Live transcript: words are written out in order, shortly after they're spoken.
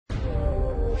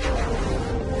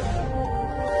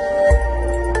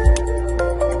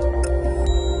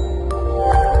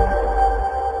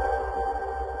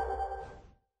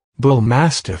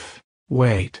Bullmastiff.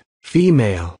 Weight: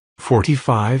 female,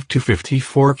 45 to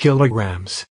 54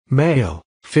 kilograms, male,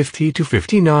 50 to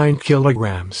 59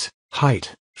 kilograms.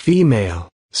 Height: female,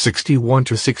 61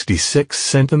 to 66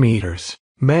 centimeters,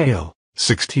 male,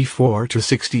 64 to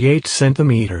 68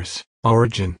 centimeters.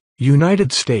 Origin: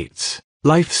 United States.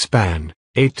 Lifespan: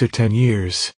 8 to 10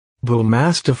 years.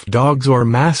 Bullmastiff dogs or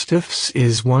mastiffs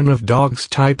is one of dogs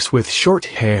types with short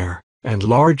hair, and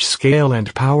large scale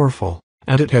and powerful,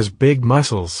 and it has big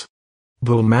muscles.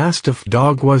 Bullmastiff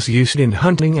dog was used in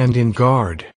hunting and in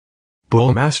guard.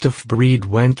 Bullmastiff breed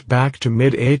went back to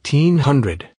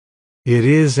mid-1800. It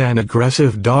is an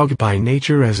aggressive dog by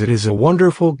nature, as it is a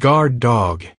wonderful guard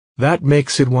dog. That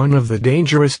makes it one of the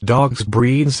dangerous dogs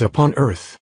breeds upon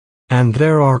earth. And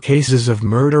there are cases of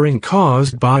murdering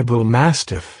caused by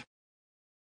Bullmastiff.